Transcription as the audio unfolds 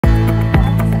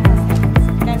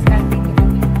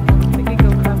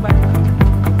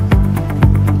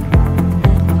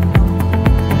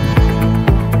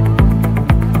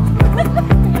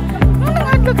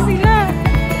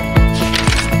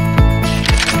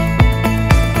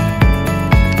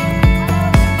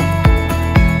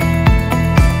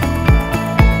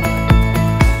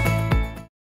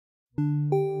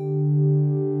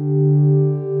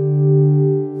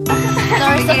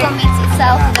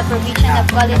the provision of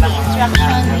quality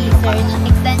instruction, research,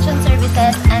 extension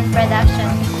services, and production,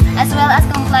 as well as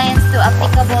compliance to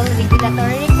applicable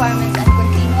regulatory requirements and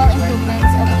continual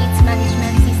improvements of its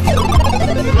management system.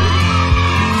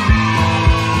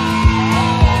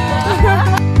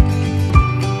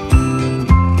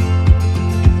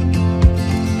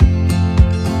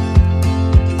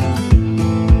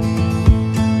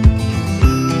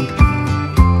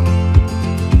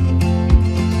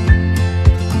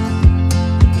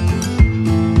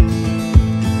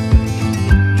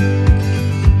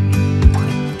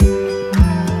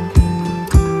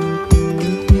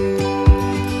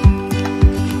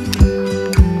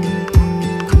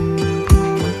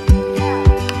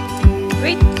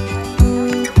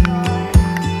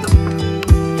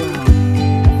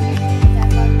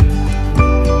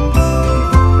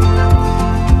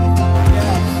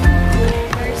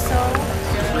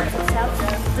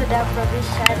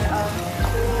 Provision of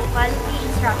quality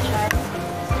instruction,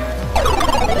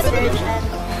 research and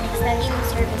extension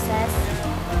services,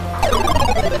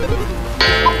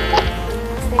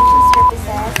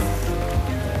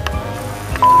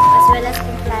 as well as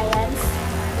compliance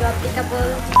to applicable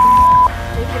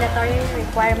regulatory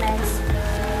requirements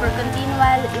for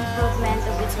continual improvement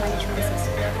of its management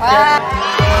system. Wow.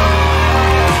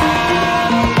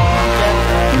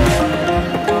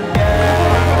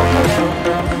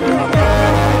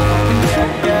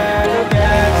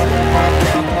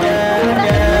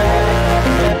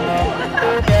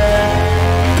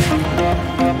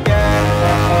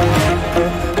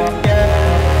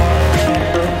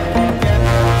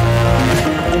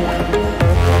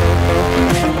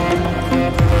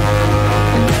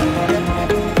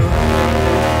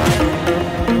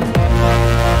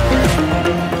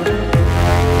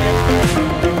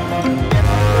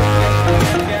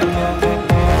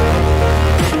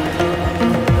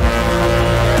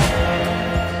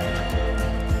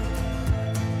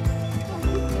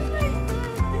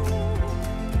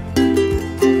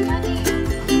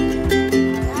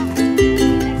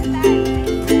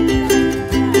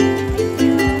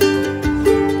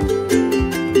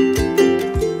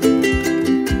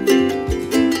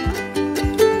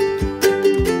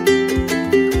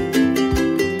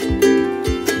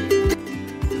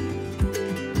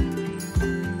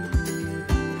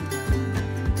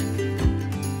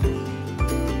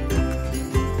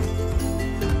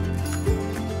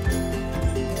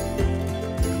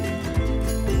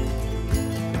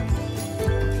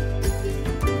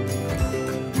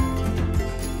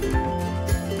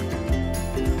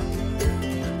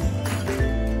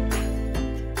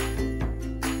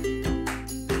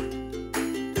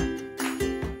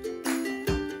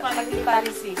 Quality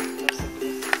Policy.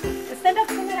 Stand up,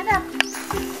 anak.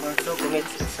 NORSU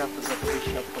commits itself to the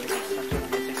provision of quality instruction,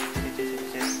 research,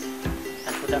 services,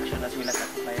 and production, as well as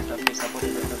compliance to applicable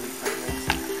regulatory requirements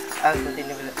and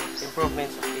continual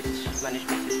improvements of its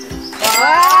management system.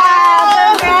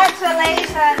 Wow!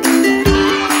 Congratulations!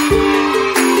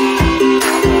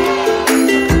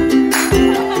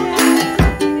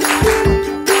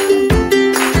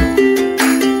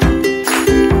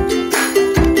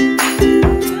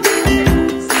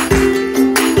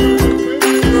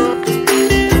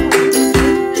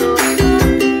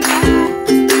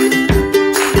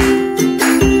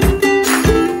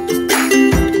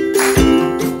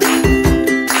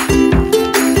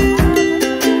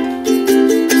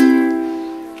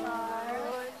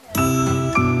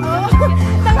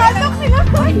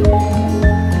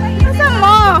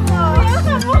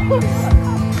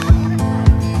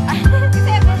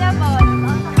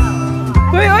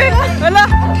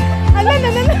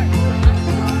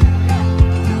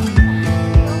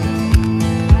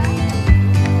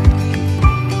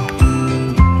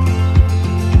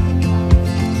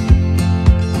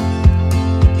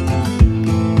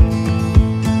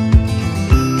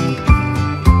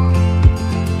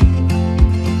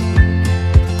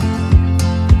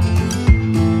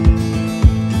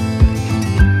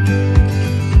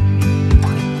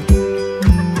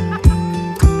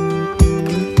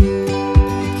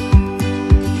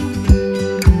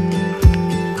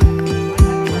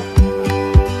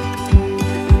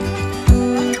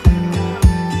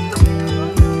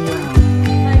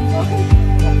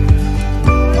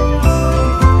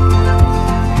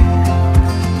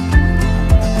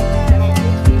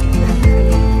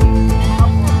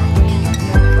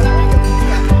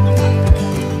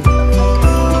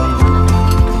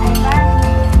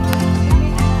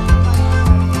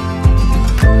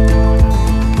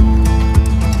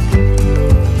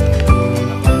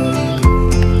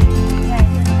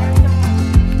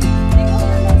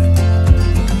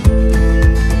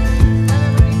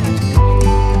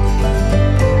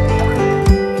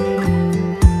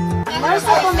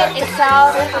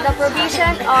 itself to the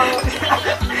provision of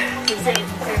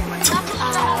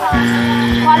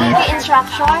quality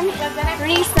instruction,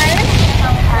 research,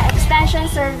 extension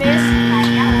service,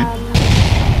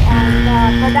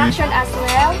 and production as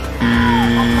well,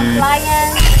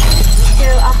 compliance to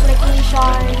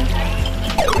application,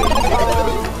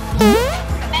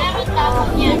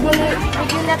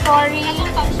 regulatory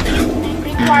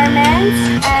requirements,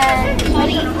 and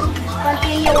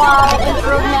continual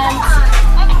improvement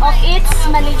of its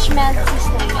management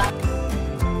system.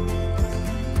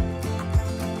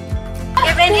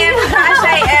 Even if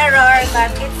I error, but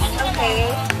it's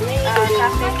okay.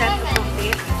 Something that to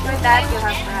complete. For that, you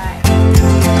have tried.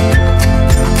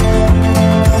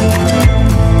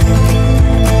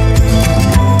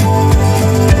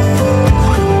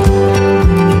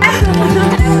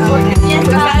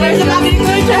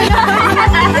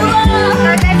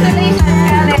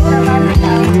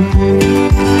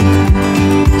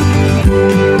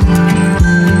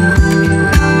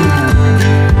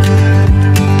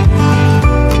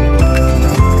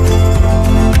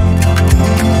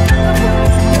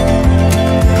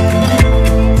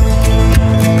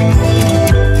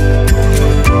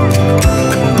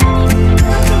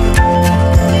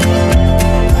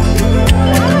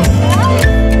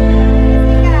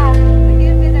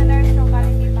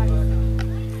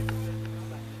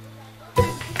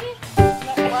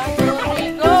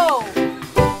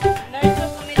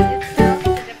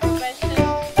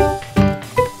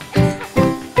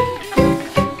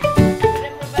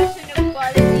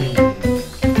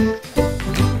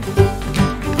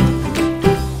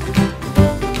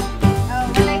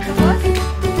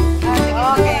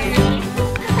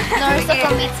 NORSU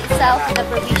commits itself to the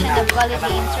provision of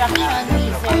quality instruction,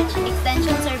 research,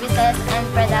 extension services, and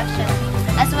production,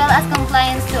 as well as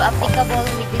compliance to applicable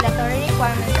regulatory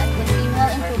requirements and continual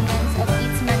improvements of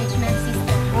its management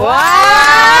system.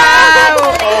 Wow!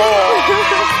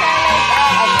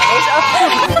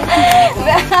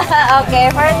 Okay,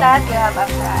 for that you have a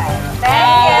prize. Thank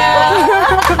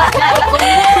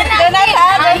you.